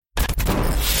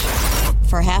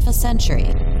For half a century,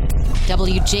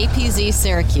 WJPZ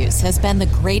Syracuse has been the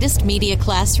greatest media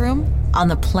classroom on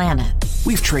the planet.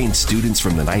 We've trained students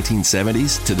from the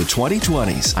 1970s to the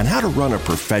 2020s on how to run a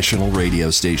professional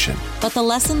radio station. But the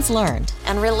lessons learned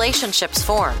and relationships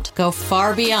formed go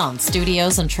far beyond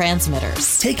studios and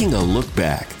transmitters. Taking a look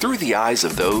back through the eyes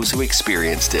of those who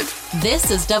experienced it.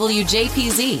 This is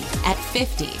WJPZ at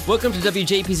 50. Welcome to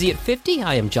WJPZ at 50.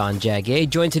 I am John Jagay,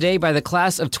 joined today by the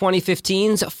class of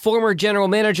 2015's former general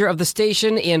manager of the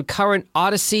station and current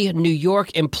Audacy New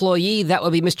York employee. That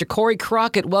would be Mr. Corey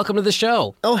Crockett. Welcome to the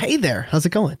show. Oh, hey there. How's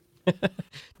it going?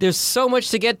 There's so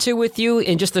much to get to with you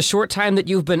in just the short time that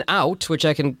you've been out, which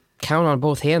I can count on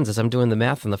both hands as I'm doing the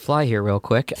math on the fly here real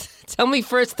quick. Tell me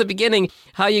first at the beginning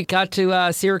how you got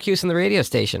to Syracuse and the radio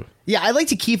station. Yeah, I'd like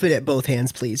to keep it at both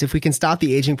hands, please. If we can stop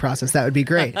the aging process, that would be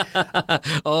great.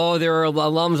 Oh, there are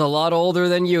alums a lot older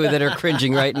than you that are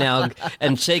cringing right now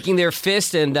and shaking their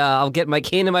fist, and I'll get my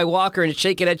cane and my walker and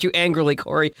shake it at you angrily,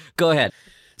 Corey. Go ahead.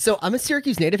 So I'm a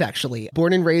Syracuse native, actually.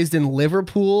 Born and raised in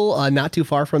Liverpool, not too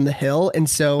far from the Hill. And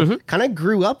so kind of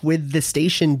grew up with the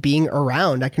station being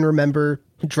around. I can remember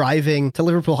driving to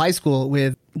Liverpool High School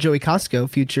with Joey Costco,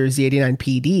 future Z89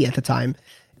 PD at the time,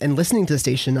 and listening to the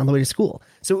station on the way to school.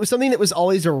 So it was something that was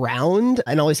always around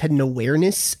and always had an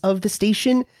awareness of the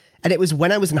station. And it was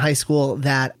when I was in high school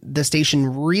that the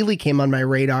station really came on my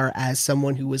radar as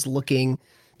someone who was looking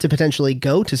to potentially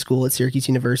go to school at Syracuse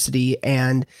University,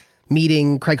 and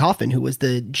meeting Craig Hoffman, who was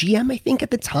the GM, I think,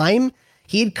 at the time.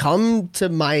 He had come to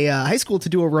my high school to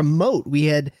do a remote. We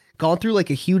had gone through like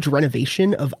a huge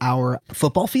renovation of our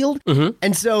football field.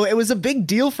 And so it was a big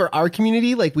deal for our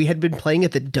community. Like, we had been playing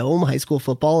at the Dome high school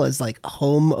football as like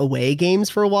home away games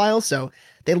for a while. So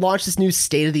they launched this new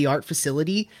state-of-the-art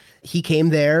facility. He came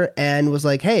there and was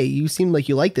like, hey, you seem like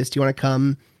you like this. Do you want to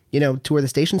come, tour the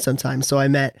station sometime? So I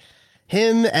met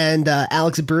him and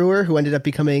Alex Brewer, who ended up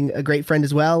becoming a great friend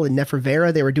as well, and Neff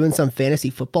Rivera. They were doing some fantasy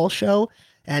football show.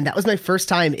 And that was my first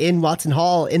time in Watson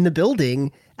Hall in the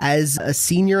building as a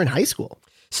senior in high school.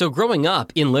 So growing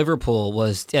up in Liverpool,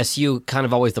 was SU kind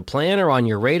of always the plan or on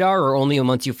your radar, or only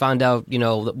once you found out,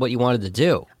 what you wanted to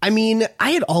do? I mean,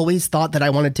 I had always thought that I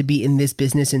wanted to be in this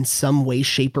business in some way,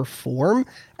 shape, or form.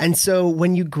 And so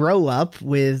when you grow up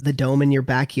with the Dome in your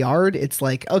backyard, it's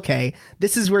like, okay,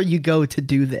 this is where you go to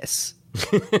do this.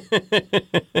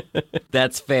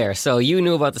 That's fair. So you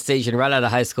knew about the station right out of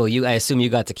high school. I assume you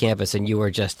got to campus and you were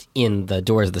just in the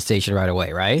doors of the station right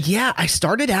away, right? Yeah, I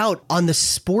started out on the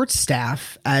sports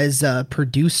staff as a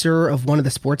producer of one of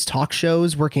the sports talk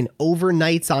shows, working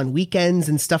overnights on weekends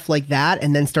and stuff like that,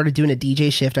 and then started doing a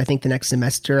DJ shift. I think the next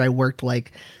semester I worked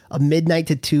like a midnight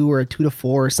to 2 or a 2 to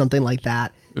 4 or something like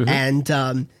that.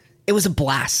 And it was a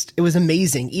blast. It was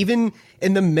amazing. Even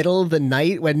in the middle of the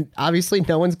night when obviously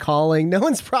no one's calling, no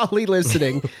one's probably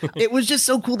listening. It was just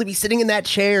so cool to be sitting in that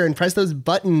chair and press those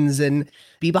buttons and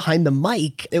be behind the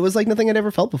mic. It was like nothing I'd ever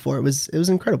felt before. It was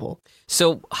incredible.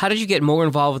 So how did you get more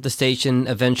involved with the station,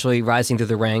 eventually rising through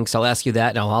the ranks? I'll ask you that,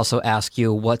 and I'll also ask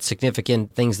you what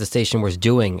significant things the station was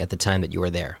doing at the time that you were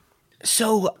there.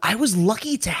 So I was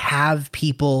lucky to have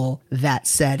people that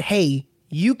said, hey,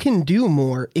 you can do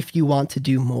more if you want to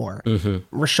do more.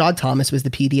 Rashad Thomas was the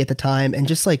PD at the time, and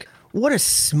just like, what a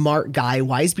smart guy,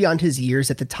 wise beyond his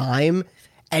years at the time,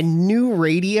 and knew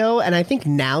radio. And I think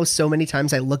now so many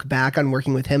times I look back on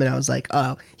working with him and I was like,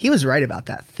 oh, he was right about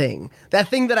that thing. That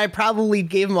thing that I probably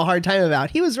gave him a hard time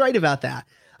about. He was right about that.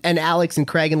 And Alex and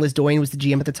Craig and Liz Doyen was the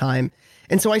GM at the time.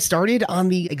 And so I started on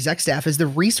the exec staff as the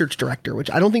research director, which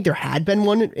I don't think there had been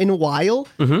one in a while.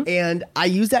 And I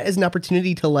used that as an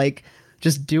opportunity to like,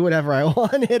 just do whatever I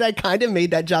wanted. I kind of made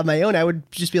that job my own. I would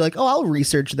just be like, oh, I'll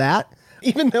research that.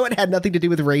 Even though it had nothing to do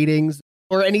with ratings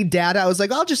or any data, I was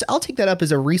like, I'll take that up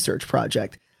as a research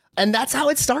project. And that's how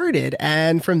it started.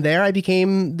 And from there, I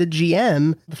became the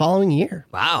GM the following year.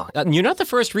 Wow. You're not the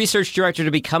first research director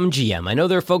to become GM. I know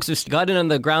there are folks who got in on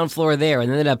the ground floor there and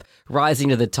ended up rising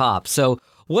to the top. So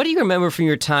what do you remember from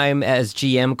your time as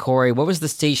GM, Corey? What was the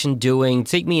station doing?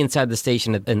 Take me inside the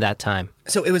station in that time.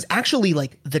 So it was actually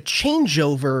like the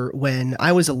changeover when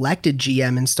I was elected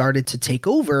GM and started to take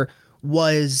over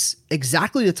was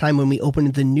exactly the time when we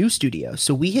opened the new studio.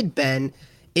 So we had been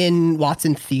in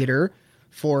Watson Theater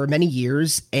for many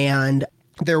years, and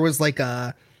there was like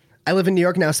I live in New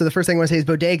York now, so the first thing I want to say is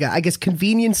bodega, I guess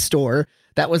convenience store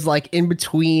that was like in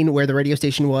between where the radio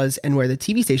station was and where the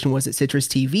TV station was at Citrus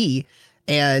TV.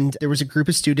 And there was a group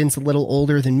of students a little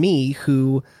older than me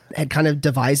who had kind of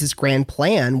devised this grand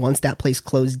plan once that place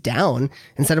closed down.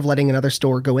 Instead of letting another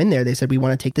store go in there, they said, we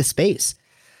want to take this space.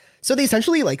 So they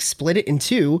essentially like split it in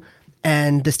two.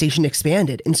 and the station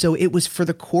expanded. And so it was for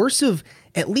the course of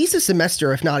at least a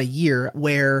semester, if not a year,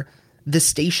 where the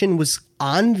station was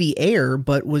on the air,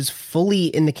 but was fully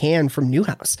in the can from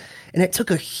Newhouse. And it took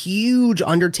a huge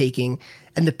undertaking.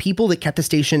 And the people that kept the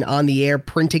station on the air,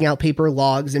 printing out paper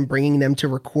logs and bringing them to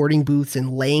recording booths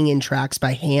and laying in tracks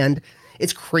by hand.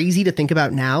 It's crazy to think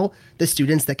about now, the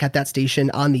students that kept that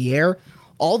station on the air,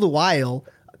 all the while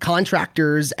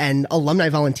contractors and alumni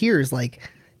volunteers like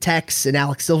Tex and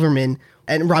Alex Silverman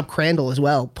and Rob Crandall as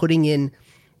well, putting in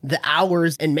the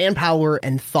hours and manpower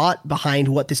and thought behind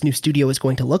what this new studio is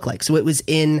going to look like. So it was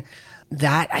in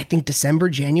that, I think, December,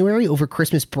 January, over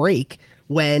Christmas break,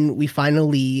 when we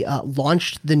finally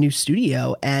launched the new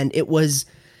studio, and it was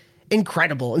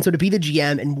incredible. And so to be the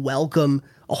GM and welcome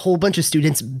a whole bunch of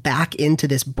students back into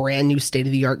this brand new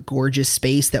state-of-the-art, gorgeous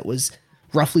space that was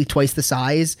roughly twice the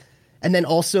size, and then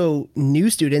also new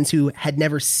students who had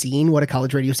never seen what a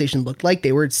college radio station looked like.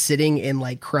 They were sitting in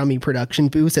like crummy production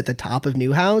booths at the top of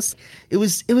Newhouse. It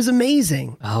was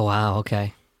amazing. Oh, wow.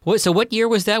 Okay. So what year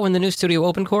was that when the new studio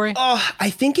opened, Corey? I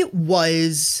think it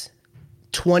was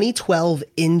 2012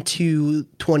 into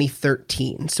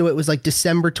 2013. So it was like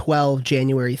December 12,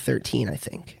 January 13, I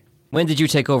think. When did you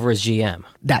take over as GM?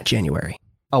 That January.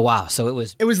 Oh, wow. So it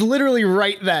was literally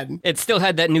right then. It still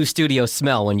had that new studio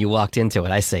smell when you walked into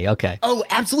it. I see. Okay. Oh,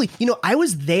 absolutely. You know, I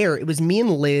was there. It was me and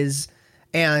Liz,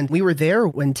 and we were there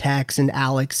when Tex and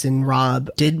Alex and Rob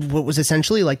did what was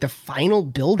essentially like the final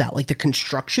build out. Like the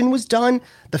construction was done,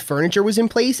 the furniture was in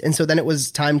place. And so then it was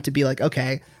time to be like,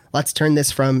 okay, let's turn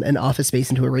this from an office space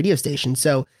into a radio station.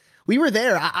 So we were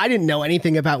there. I didn't know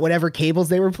anything about whatever cables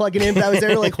they were plugging in, but I was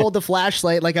there to like hold the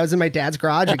flashlight like I was in my dad's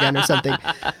garage again or something.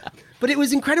 But it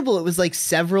was incredible. It was like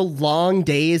several long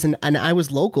days, and I was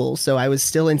local, so I was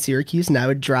still in Syracuse, and I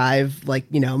would drive like,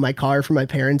 you know, my car from my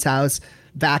parents' house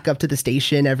back up to the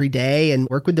station every day and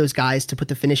work with those guys to put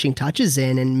the finishing touches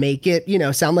in and make it, you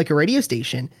know, sound like a radio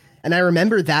station. And I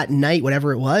remember that night,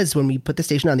 whatever it was, when we put the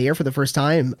station on the air for the first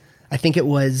time, I think it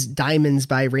was Diamonds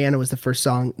by Rihanna was the first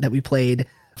song that we played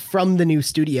from the new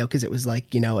studio, because it was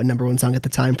like, you know, a number one song at the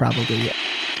time, probably.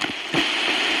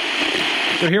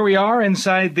 So here we are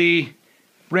inside the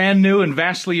brand new and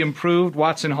vastly improved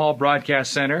Watson Hall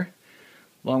Broadcast Center,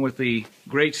 along with the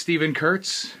great Stephen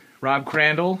Kurtz, Rob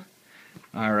Crandall,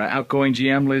 our outgoing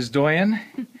GM Liz Doyen,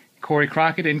 Corey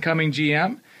Crockett, incoming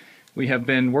GM. We have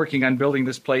been working on building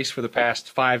this place for the past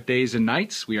 5 days and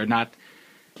nights. We are not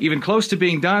even close to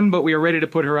being done, but we are ready to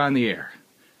put her on the air.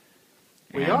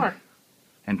 We are.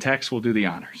 And Tex will do the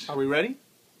honors. Are we ready?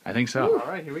 I think so. Ooh, all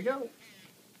right, here we go.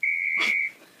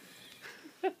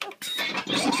 10,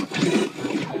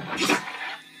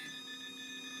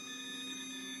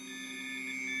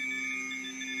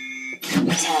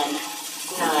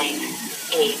 9,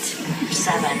 8,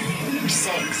 7,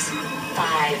 6,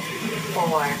 5,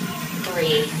 4,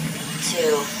 3,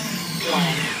 2,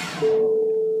 1.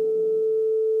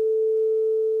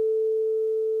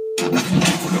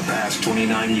 For the past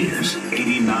 29 years,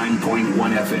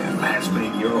 89.1 FM has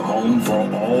been your home for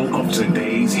all of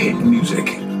today's hit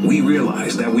music. We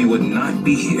realized that we would not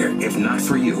be here if not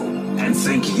for you. And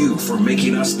thank you for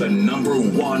making us the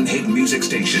 #1 hit music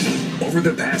station. Over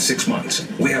the past 6 months,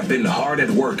 we have been hard at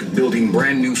work building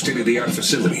brand new state-of-the-art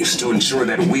facilities to ensure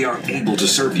that we are able to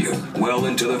serve you well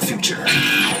into the future.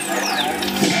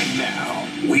 And now,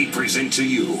 we present to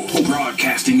you,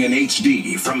 broadcasting in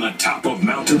HD from the top of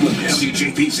Mount Olympus,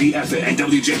 WJPZ FM and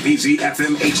WJPZ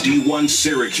FM HD1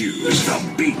 Syracuse, the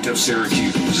beat of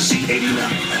Syracuse, Z89.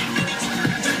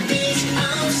 The beat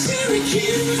of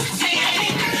Syracuse.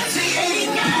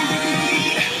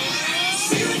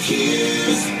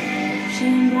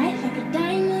 Shine bright like a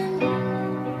diamond.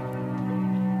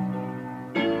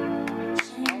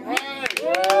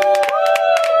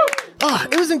 Oh,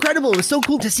 it was incredible. It was so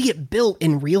cool to see it built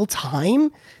in real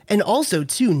time. And also,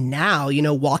 too, now, you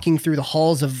know, walking through the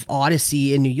halls of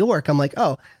Audacy in New York, I'm like,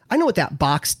 oh, I know what that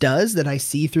box does that I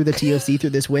see through the TOC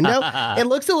through this window. It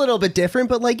looks a little bit different,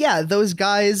 but like, yeah, those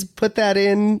guys put that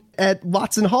in at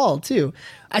Watson Hall, too.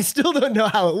 I still don't know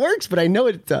how it works, but I know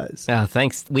it does.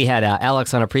 Thanks. We had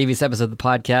Alex on a previous episode of the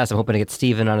podcast. I'm hoping to get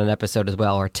Steven on an episode as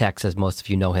well, or Tex, as most of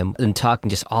you know him, and talking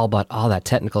just all about all that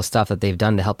technical stuff that they've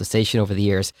done to help the station over the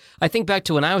years. I think back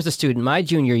to when I was a student, my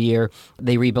junior year,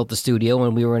 they rebuilt the studio,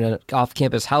 and we were in an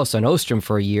off-campus house on Ostrom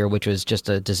for a year, which was just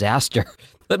a disaster.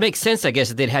 But it makes sense, I guess,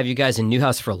 that they'd have you guys in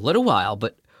Newhouse for a little while,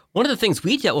 but one of the things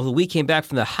we dealt with when we came back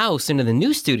from the house into the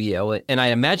new studio, and I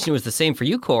imagine it was the same for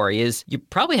you, Corey, is you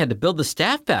probably had to build the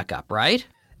staff back up, right?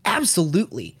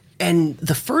 Absolutely. And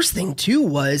the first thing, too,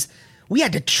 was we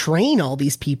had to train all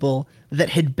these people that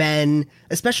had been,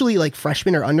 especially like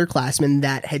freshmen or underclassmen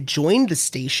that had joined the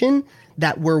station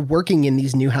that were working in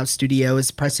these Newhouse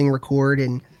studios, pressing record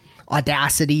in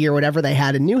Audacy or whatever they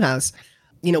had in Newhouse.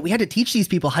 You know, we had to teach these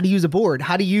people how to use a board,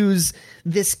 how to use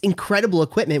this incredible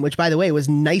equipment, which, by the way, was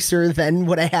nicer than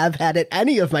what I have had at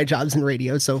any of my jobs in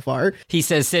radio so far. He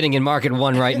says sitting in Market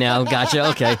 1 right now. Gotcha.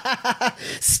 Okay.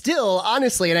 Still,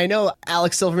 honestly, and I know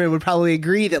Alex Silverman would probably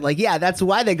agree that, like, yeah, that's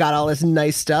why they got all this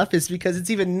nice stuff, is because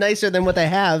it's even nicer than what they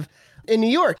have in New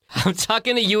York. I'm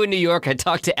talking to you in New York. I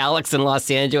talked to Alex in Los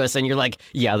Angeles, and you're like,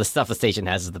 yeah, the stuff the station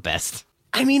has is the best.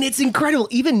 I mean, it's incredible.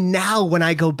 Even now, when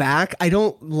I go back, I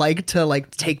don't like to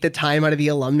take the time out of the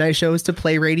alumni shows to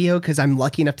play radio because I'm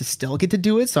lucky enough to still get to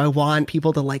do it. So I want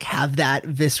people to have that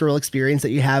visceral experience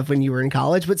that you have when you were in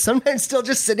college. But sometimes still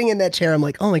just sitting in that chair, I'm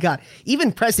like, oh my God,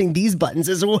 even pressing these buttons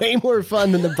is way more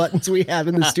fun than the buttons we have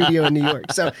in the studio in New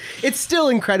York. So it's still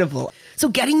incredible. So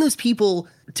getting those people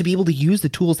to be able to use the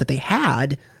tools that they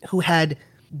had, who had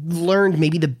learned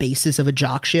maybe the basis of a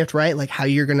jock shift, right? Like how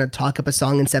you're going to talk up a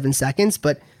song in 7 seconds,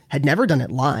 but had never done it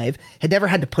live, had never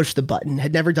had to push the button,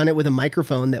 had never done it with a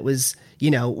microphone that was,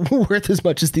 worth as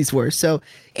much as these were. So,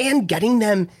 and getting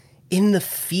them in the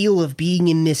feel of being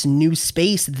in this new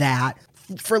space that,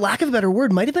 for lack of a better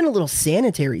word, might have been a little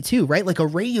sanitary too, right? Like a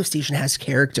radio station has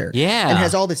character. Yeah. And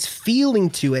has all this feeling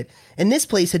to it. And this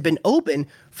place had been open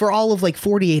for all of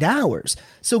 48 hours.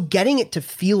 So getting it to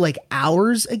feel like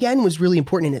ours again was really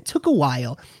important. And it took a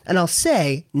while. And I'll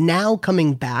say, now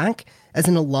coming back as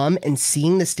an alum and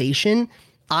seeing the station,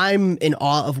 I'm in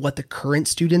awe of what the current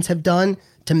students have done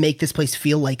to make this place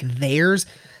feel like theirs.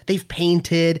 They've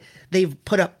painted, they've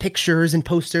put up pictures and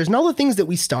posters and all the things that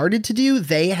we started to do.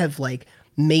 They have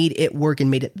made it work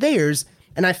and made it theirs.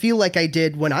 And I feel like I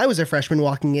did when I was a freshman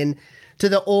walking in to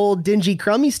the old dingy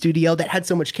crummy studio that had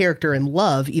so much character and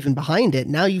love even behind it.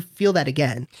 Now you feel that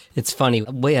again. It's funny.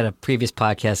 We had a previous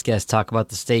podcast guest talk about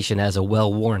the station as a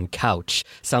well-worn couch.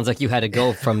 Sounds like you had to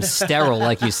go from sterile,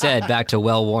 like you said, back to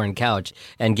well-worn couch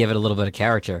and give it a little bit of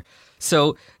character.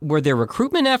 So were there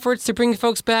recruitment efforts to bring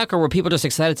folks back, or were people just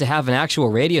excited to have an actual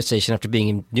radio station after being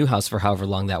in Newhouse for however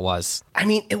long that was? I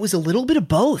mean, it was a little bit of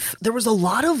both. There was a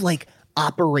lot of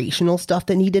operational stuff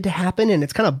that needed to happen, and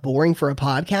it's kind of boring for a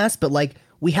podcast, but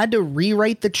we had to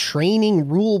rewrite the training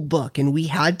rule book, and we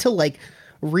had to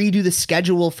redo the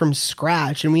schedule from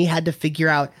scratch, and we had to figure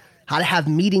out how to have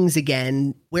meetings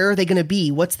again. Where are they going to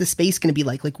be? What's the space going to be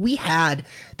like? We had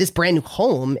this brand new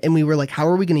home, and we were like, how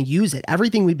are we going to use it?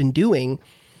 Everything we've been doing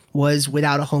was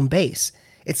without a home base.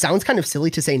 It sounds kind of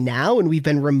silly to say now, and we've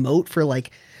been remote for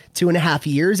 2.5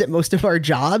 years at most of our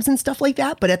jobs and stuff like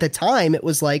that. But at the time, it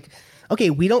was okay,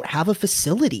 we don't have a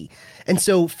facility. And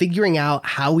so figuring out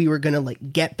how we were going to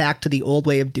get back to the old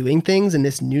way of doing things in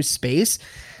this new space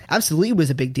absolutely was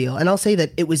a big deal. And I'll say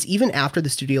that it was even after the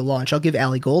studio launch. I'll give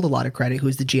Allie Gold a lot of credit,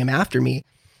 who's the GM after me.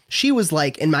 She was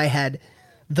in my head,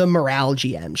 the morale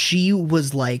GM. She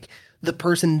was the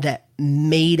person that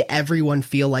made everyone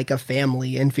feel like a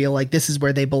family and feel like this is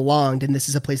where they belonged and this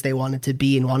is a place they wanted to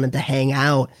be and wanted to hang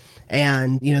out.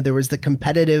 And, there was the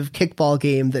competitive kickball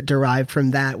game that derived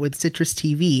from that with Citrus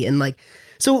TV. And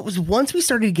so it was once we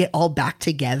started to get all back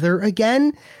together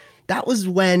again, that was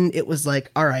when it was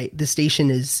all right, the station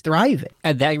is thriving.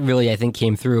 And that really, I think,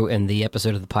 came through in the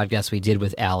episode of the podcast we did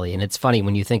with Allie. And it's funny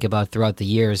when you think about throughout the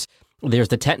years, there's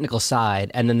the technical side,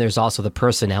 and then there's also the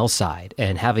personnel side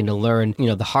and having to learn,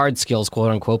 the hard skills,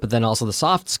 quote unquote, but then also the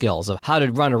soft skills of how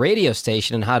to run a radio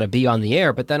station and how to be on the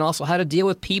air, but then also how to deal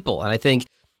with people. And I think,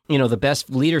 the best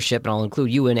leadership, and I'll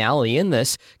include you and Allie in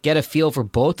this, get a feel for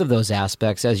both of those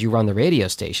aspects as you run the radio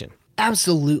station.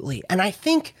 Absolutely. And I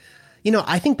think,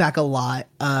 I think back a lot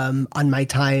on my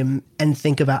time and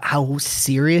think about how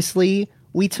seriously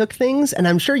we took things. And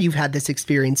I'm sure you've had this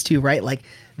experience too, right?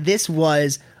 This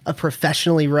was a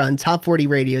professionally run top 40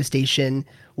 radio station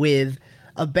with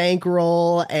a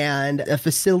bankroll and a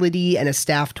facility and a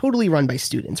staff totally run by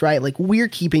students, right? We're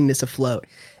keeping this afloat.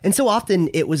 And so often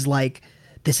it was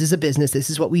this is a business. This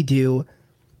is what we do.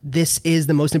 This is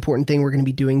the most important thing we're going to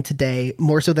be doing today,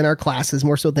 more so than our classes,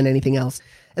 more so than anything else.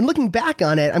 And looking back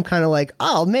on it, I'm kind of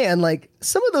oh man,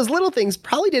 some of those little things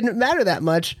probably didn't matter that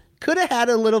much. Could have had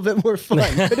a little bit more fun.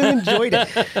 Could have enjoyed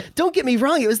it. Don't get me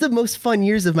wrong. It was the most fun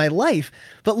years of my life.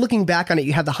 But looking back on it,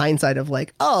 you have the hindsight of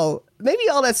oh, maybe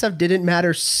all that stuff didn't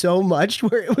matter so much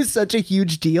where it was such a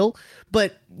huge deal.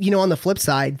 But, on the flip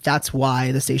side, that's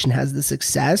why the station has the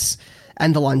success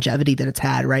and the longevity that it's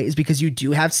had, right? Is because you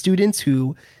do have students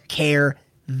who care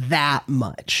that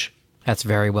much. That's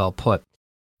very well put.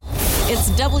 It's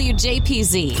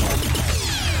WJPZ.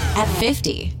 at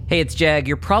 50. Hey, it's Jag.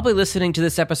 You're probably listening to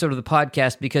this episode of the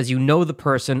podcast because you know the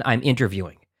person I'm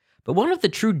interviewing. But one of the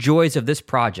true joys of this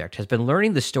project has been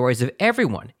learning the stories of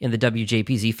everyone in the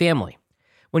WJPZ family.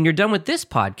 When you're done with this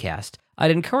podcast,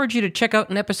 I'd encourage you to check out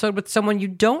an episode with someone you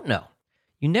don't know.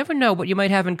 You never know what you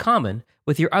might have in common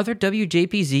with your other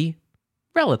WJPZ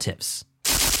relatives.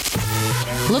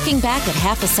 Looking back at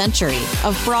half a century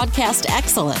of broadcast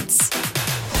excellence.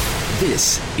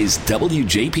 This is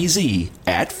WJPZ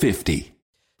at 50.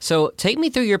 So take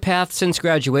me through your path since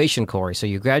graduation, Corey. So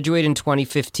you graduated in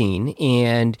 2015,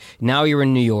 and now you're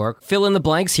in New York. Fill in the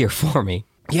blanks here for me.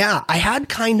 Yeah, I had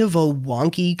kind of a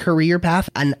wonky career path,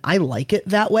 and I like it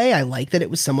that way. I like that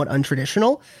it was somewhat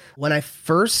untraditional. When I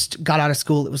first got out of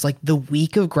school, it was like the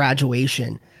week of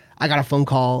graduation. I got a phone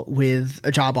call with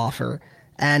a job offer,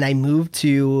 and I moved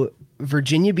to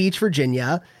Virginia Beach,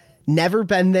 Virginia. Never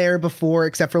been there before,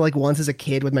 except for like once as a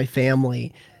kid with my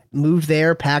family. Moved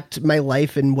there, packed my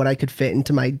life and what I could fit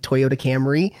into my Toyota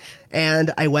Camry.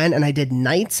 And I went and I did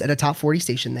nights at a top 40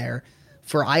 station there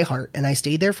for iHeart. And I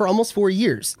stayed there for almost 4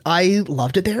 years. I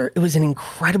loved it there. It was an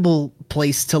incredible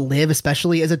place to live,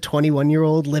 especially as a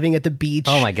 21-year-old living at the beach.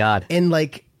 Oh my God. And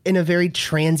like in a very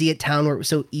transient town where it was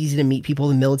so easy to meet people.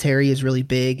 The military is really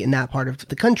big in that part of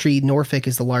the country. Norfolk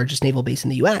is the largest naval base in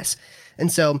the US.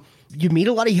 And so you meet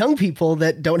a lot of young people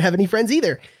that don't have any friends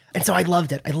either. And so I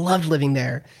loved it. I loved living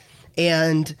there.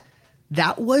 And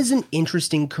that was an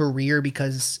interesting career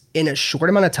because in a short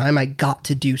amount of time, I got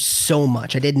to do so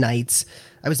much. I did nights.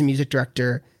 I was a music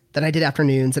director. Then I did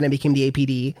afternoons and I became the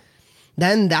APD.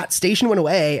 Then that station went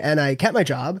away and I kept my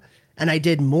job and I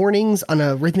did mornings on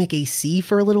a rhythmic AC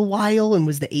for a little while and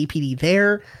was the APD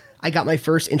there. I got my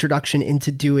first introduction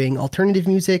into doing alternative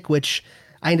music, which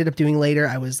I ended up doing later.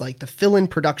 I was like the fill-in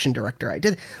production director. I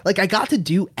got to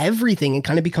do everything and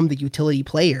kind of become the utility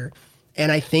player.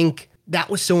 And I think that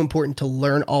was so important to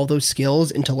learn all those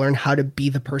skills and to learn how to be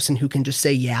the person who can just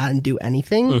say yeah and do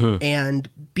anything. Mm-hmm. And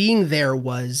being there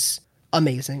was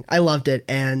amazing. I loved it.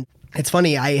 And it's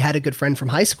funny, I had a good friend from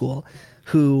high school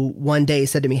who one day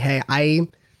said to me, hey,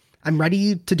 I'm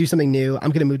ready to do something new. I'm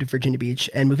going to move to Virginia Beach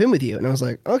and move in with you. And I was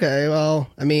like, okay, well,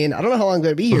 I mean, I don't know how long I'm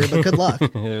going to be here, but good luck.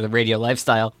 The radio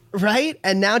lifestyle. Right?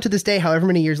 And now to this day, however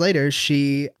many years later,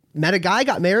 she met a guy,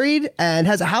 got married, and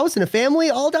has a house and a family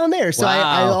all down there. So wow.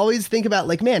 I always think about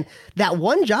like, man, that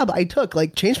one job I took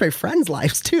like changed my friends'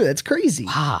 lives too. That's crazy.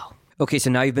 Wow. Okay, so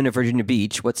now you've been to Virginia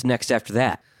Beach. What's next after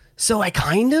that? So I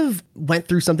kind of went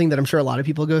through something that I'm sure a lot of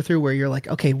people go through where you're like,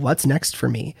 okay, what's next for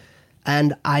me?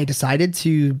 And I decided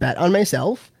to bet on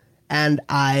myself, and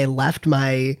I left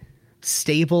my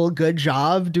stable, good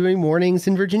job doing mornings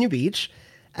in Virginia Beach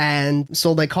and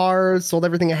sold my car, sold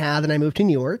everything I had, and I moved to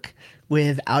New York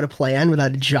without a plan,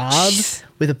 without a job,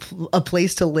 with a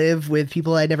place to live with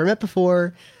people I'd never met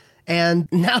before. And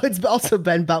now it's also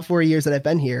been about 4 years that I've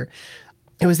been here.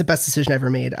 It was the best decision I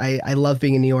ever made. I love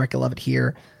being in New York. I love it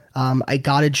here. I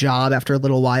got a job after a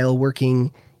little while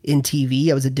working in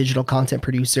TV. I was a digital content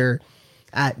producer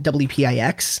at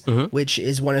WPIX, which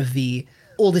is one of the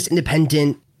oldest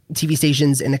independent TV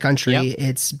stations in the country. Yep.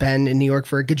 It's been in New York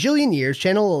for a gajillion years,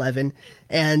 Channel 11.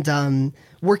 And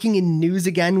working in news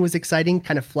again was exciting,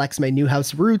 kind of flex my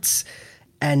Newhouse roots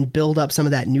and build up some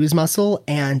of that news muscle.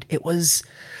 And it was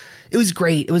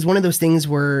great. It was one of those things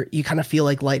where you kind of feel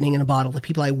like lightning in a bottle. The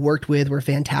people I worked with were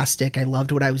fantastic. I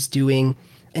loved what I was doing.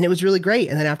 And it was really great.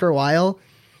 And then after a while,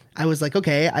 I was like,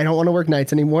 okay, I don't want to work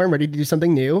nights anymore. I'm ready to do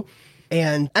something new.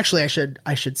 And actually,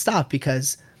 I should stop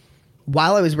because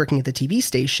while I was working at the TV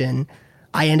station,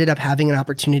 I ended up having an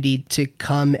opportunity to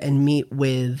come and meet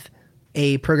with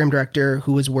a program director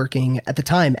who was working at the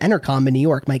time, Entercom in New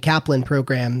York. Mike Kaplan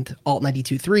programmed Alt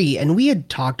 92.3. And we had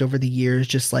talked over the years,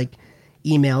 just like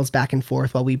emails back and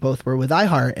forth while we both were with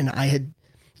iHeart. And I had,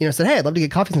 said, hey, I'd love to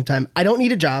get coffee sometime. I don't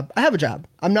need a job. I have a job.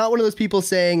 I'm not one of those people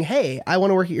saying, hey, I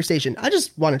want to work at your station. I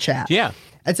just want to chat. Yeah.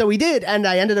 And so we did. And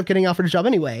I ended up getting offered a job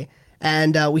anyway.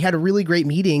 And we had a really great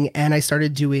meeting, and I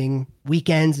started doing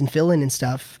weekends and fill-in and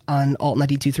stuff on Alt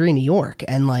 92.3 in New York.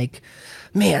 And like,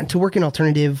 man, to work in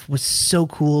alternative was so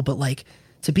cool, but like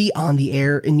to be on the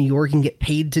air in New York and get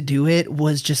paid to do it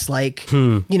was just like,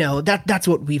 that's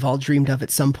what we've all dreamed of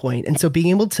at some point. And so being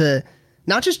able to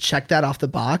not just check that off the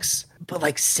box, but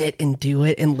like sit and do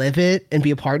it and live it and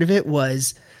be a part of it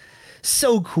was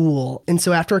so cool. And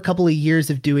so after a couple of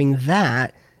years of doing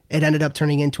that, it ended up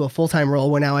turning into a full-time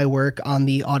role where now I work on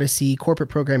the Audacy corporate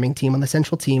programming team, on the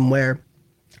central team, where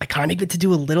I kind of get to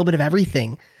do a little bit of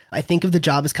everything. I think of the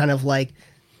job as kind of like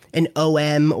an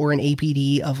OM or an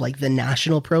APD of like the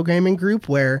national programming group,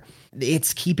 where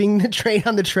it's keeping the train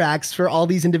on the tracks for all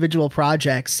these individual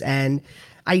projects. And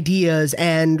ideas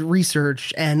and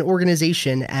research and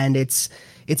organization. And it's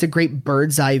a great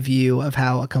bird's eye view of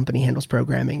how a company handles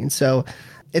programming. And so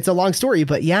it's a long story,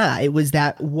 but yeah, it was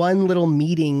that one little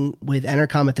meeting with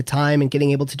Entercom at the time and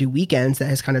getting able to do weekends that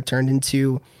has kind of turned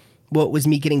into what was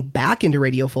me getting back into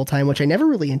radio full time, which I never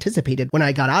really anticipated when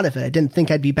I got out of it. I didn't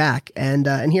think I'd be back. And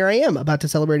here I am about to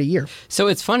celebrate a year. So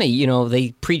it's funny, you know,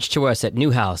 they preach to us at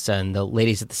Newhouse, and the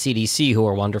ladies at the CDC who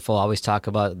are wonderful always talk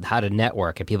about how to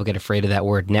network, and people get afraid of that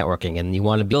word networking, and you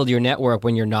want to build your network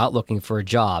when you're not looking for a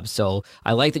job. So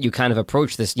I like that you kind of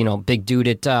approach this, you know, big dude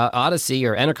at Audacy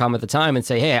or Entercom at the time and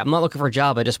say, hey, I'm not looking for a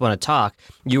job, I just want to talk.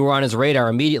 You were on his radar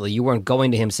immediately. You weren't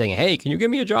going to him saying, hey, can you give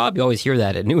me a job? You always hear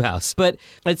that at Newhouse. But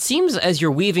it seems as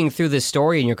you're weaving through this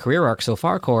story in your career arc so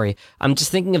far, Corey, I'm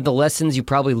just thinking of the lessons you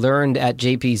probably learned at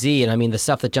JPZ. And I mean, the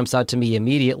stuff that jumps out to me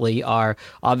immediately are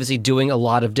obviously doing a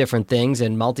lot of different things,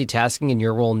 and multitasking in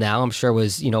your role now, I'm sure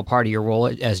was, you know, part of your role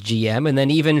as GM. And then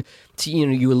even, you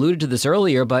know, you alluded to this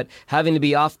earlier, but having to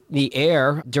be off the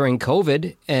air during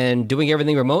COVID and doing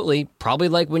everything remotely, probably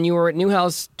like when you were at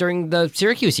Newhouse during the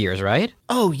Syracuse years, right?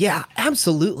 Oh, yeah,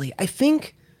 absolutely. I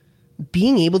think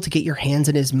being able to get your hands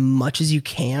in as much as you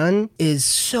can is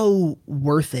so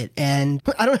worth it. And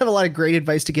I don't have a lot of great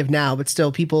advice to give now, but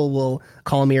still people will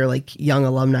call me, or like young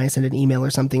alumni send an email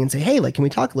or something and say, hey, like, can we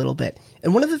talk a little bit?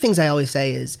 And one of the things I always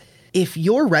say is, if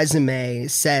your resume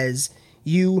says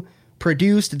you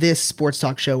produced this sports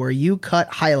talk show or you cut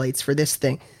highlights for this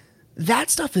thing, that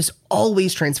stuff is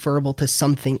always transferable to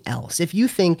something else. If you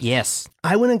think, yes,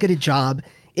 I want to get a job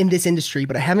in this industry,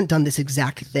 but I haven't done this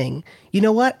exact thing, you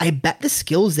know what? I bet the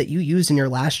skills that you used in your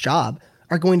last job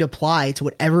are going to apply to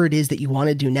whatever it is that you want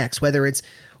to do next, whether it's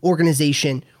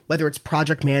organization, whether it's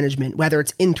project management, whether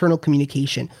it's internal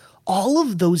communication, all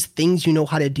of those things you know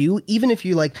how to do. Even if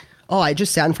you're like, oh, I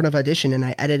just sat in front of Audition and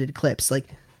I edited clips, like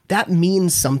that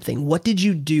means something. What did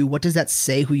you do? What does that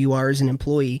say who you are as an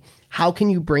employee? How can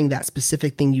you bring that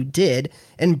specific thing you did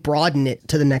and broaden it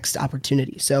to the next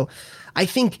opportunity? So I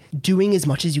think doing as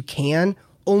much as you can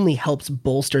only helps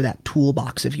bolster that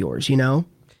toolbox of yours, you know?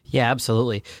 Yeah,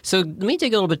 absolutely. So let me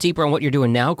dig a little bit deeper on what you're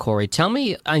doing now, Corey. Tell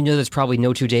me, I know there's probably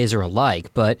no 2 days are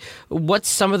alike, but what's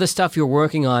some of the stuff you're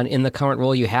working on in the current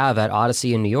role you have at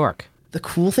Audacy in New York? The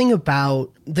cool thing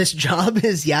about this job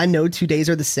is, yeah, no 2 days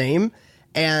are the same.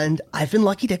 And I've been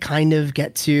lucky to kind of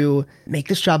get to make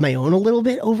this job my own a little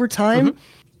bit over time. Mm-hmm.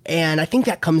 And I think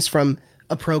that comes from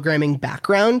a programming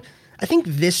background. I think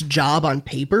this job on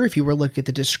paper, if you were to look at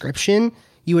the description,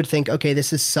 you would think, okay,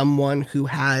 this is someone who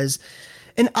has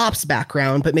an ops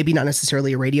background, but maybe not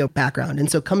necessarily a radio background.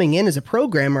 And so coming in as a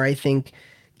programmer, I think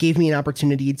gave me an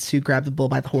opportunity to grab the bull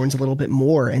by the horns a little bit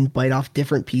more and bite off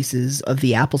different pieces of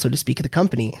the apple, so to speak, of the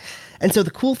company. And so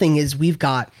the cool thing is we've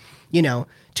got,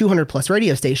 200 plus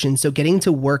radio stations. So getting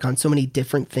to work on so many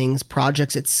different things,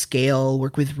 projects at scale,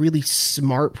 work with really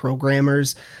smart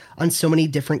programmers on so many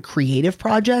different creative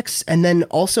projects. And then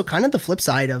also kind of the flip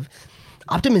side of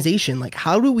optimization. Like,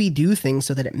 how do we do things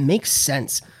so that it makes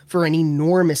sense for an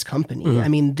enormous company? Mm-hmm. I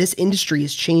mean, this industry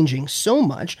is changing so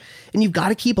much, and you've got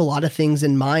to keep a lot of things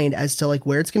in mind as to like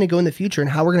where it's going to go in the future and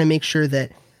how we're going to make sure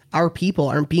that our people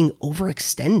aren't being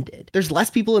overextended. There's less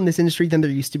people in this industry than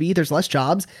there used to be. There's less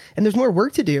jobs and there's more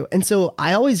work to do. And so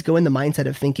I always go in the mindset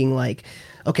of thinking like,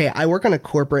 okay, I work on a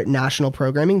corporate national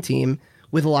programming team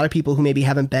with a lot of people who maybe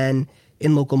haven't been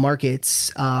in local markets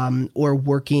or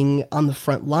working on the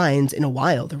front lines in a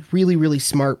while. They're really, really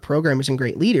smart programmers and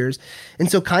great leaders. And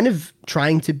so kind of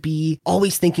trying to be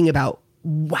always thinking about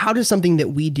how does something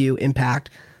that we do impact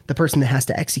the person that has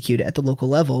to execute it at the local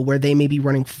level where they may be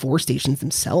running 4 stations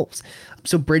themselves.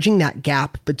 So bridging that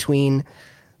gap between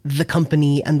the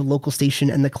company and the local station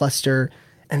and the cluster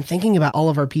and thinking about all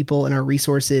of our people and our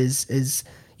resources is,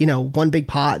 one big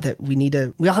pot that we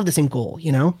all have the same goal,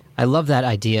 I love that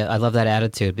idea. I love that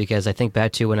attitude because I think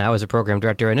back to when I was a program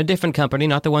director in a different company,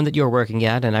 not the one that you were working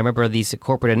at. And I remember these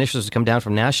corporate initiatives would come down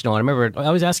from national. And I remember I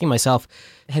was asking myself,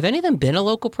 have any of them been a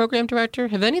local program director?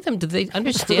 Have any of them, do they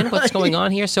understand what's going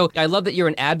on here? So I love that you're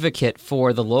an advocate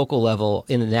for the local level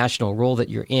in the national role that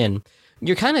you're in.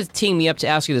 You're kind of teeing me up to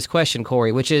ask you this question,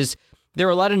 Corey, which is, there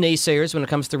are a lot of naysayers when it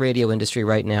comes to the radio industry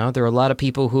right now. There are a lot of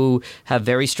people who have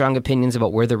very strong opinions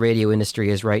about where the radio industry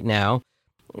is right now.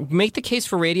 Make the case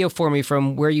for radio for me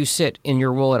from where you sit in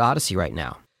your role at Audacy right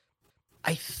now.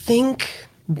 I think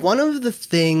one of the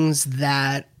things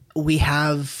that we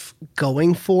have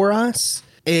going for us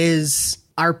is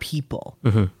our people,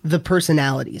 the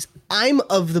personalities. I'm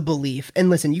of the belief, and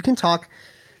listen, you can talk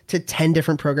to 10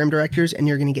 different program directors and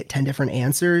you're going to get 10 different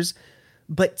answers.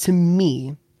 But to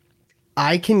me,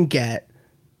 I can get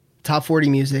top 40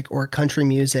 music or country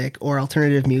music or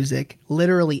alternative music,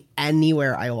 literally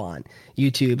anywhere I want,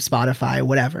 YouTube, Spotify,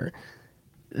 whatever.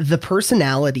 The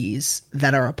personalities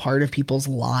that are a part of people's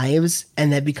lives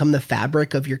and that become the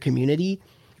fabric of your community,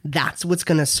 that's what's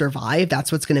going to survive.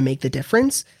 That's what's going to make the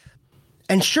difference.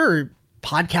 And sure,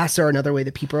 podcasts are another way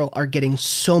that people are getting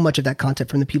so much of that content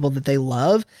from the people that they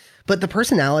love. But the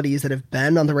personalities that have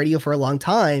been on the radio for a long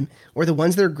time, or the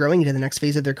ones that are growing into the next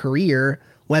phase of their career,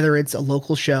 whether it's a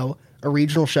local show, a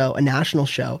regional show, a national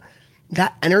show,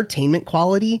 that entertainment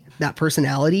quality, that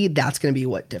personality, that's going to be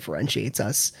what differentiates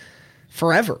us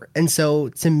forever. And so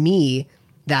to me,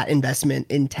 that investment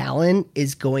in talent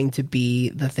is going to be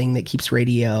the thing that keeps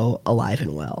radio alive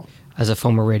and well. As a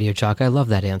former radio jock, I love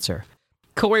that answer.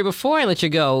 Corey, before I let you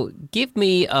go, give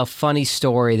me a funny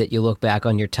story that you look back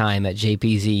on your time at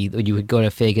JPZ when you would go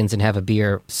to Fagan's and have a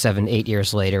beer 7-8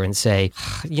 years later and say,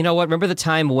 you know what, remember the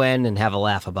time when, and have a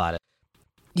laugh about it.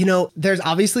 You know, there's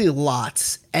obviously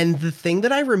lots. And the thing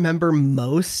that I remember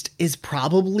most is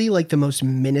probably like the most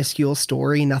minuscule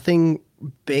story. Nothing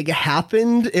big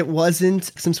happened. It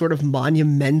wasn't some sort of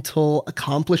monumental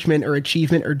accomplishment or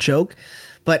achievement or joke.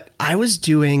 But I was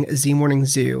doing a Z Morning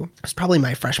Zoo. It was probably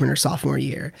my freshman or sophomore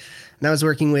year. And I was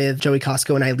working with Joey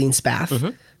Costco and Eileen Spath,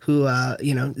 who,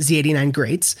 Z89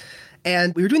 greats.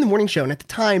 And we were doing the morning show. And at the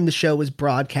time, the show was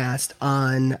broadcast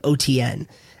on OTN.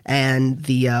 And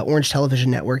the Orange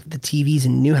Television Network, the TVs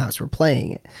in Newhouse were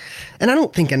playing it. And I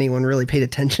don't think anyone really paid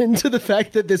attention to the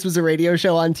fact that this was a radio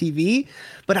show on TV.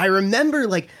 But I remember,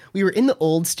 like, we were in the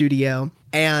old studio,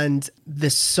 and the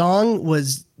song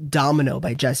was Domino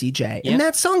by Jessie J. Yep. And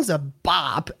that song's a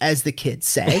bop, as the kids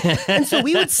say. And so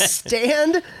we would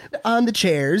stand on the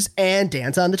chairs and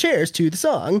dance on the chairs to the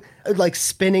song, like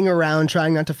spinning around,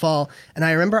 trying not to fall. And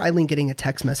I remember Eileen getting a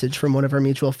text message from one of our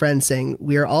mutual friends saying,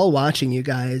 "We are all watching you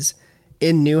guys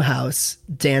in Newhouse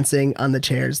dancing on the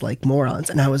chairs like morons."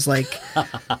 And I was like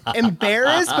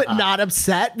embarrassed, but not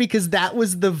upset, because that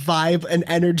was the vibe and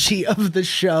energy of the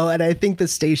show. And I think the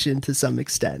station to some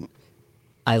extent.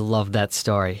 I love that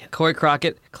story. Corey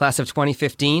Crockett, class of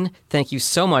 2015, thank you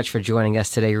so much for joining us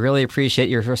today. Really appreciate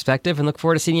your perspective and look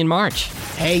forward to seeing you in March.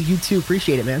 Hey, you too.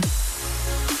 Appreciate it, man.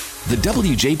 The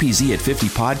WJPZ at 50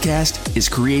 podcast is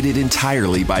created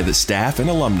entirely by the staff and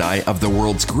alumni of the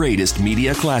world's greatest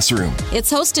media classroom.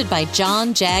 It's hosted by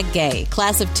John Jag Gay,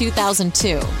 class of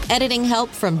 2002. Editing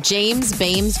help from James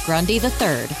Bames Grundy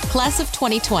III, class of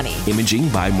 2020. Imaging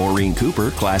by Maureen Cooper,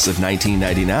 class of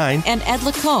 1999. And Ed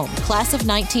Lacombe, class of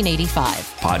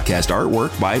 1985. Podcast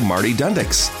artwork by Marty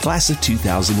Dundix, class of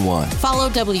 2001. Follow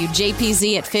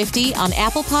WJPZ at 50 on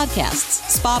Apple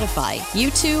Podcasts, Spotify,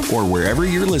 YouTube, or wherever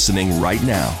you're listening right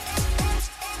now.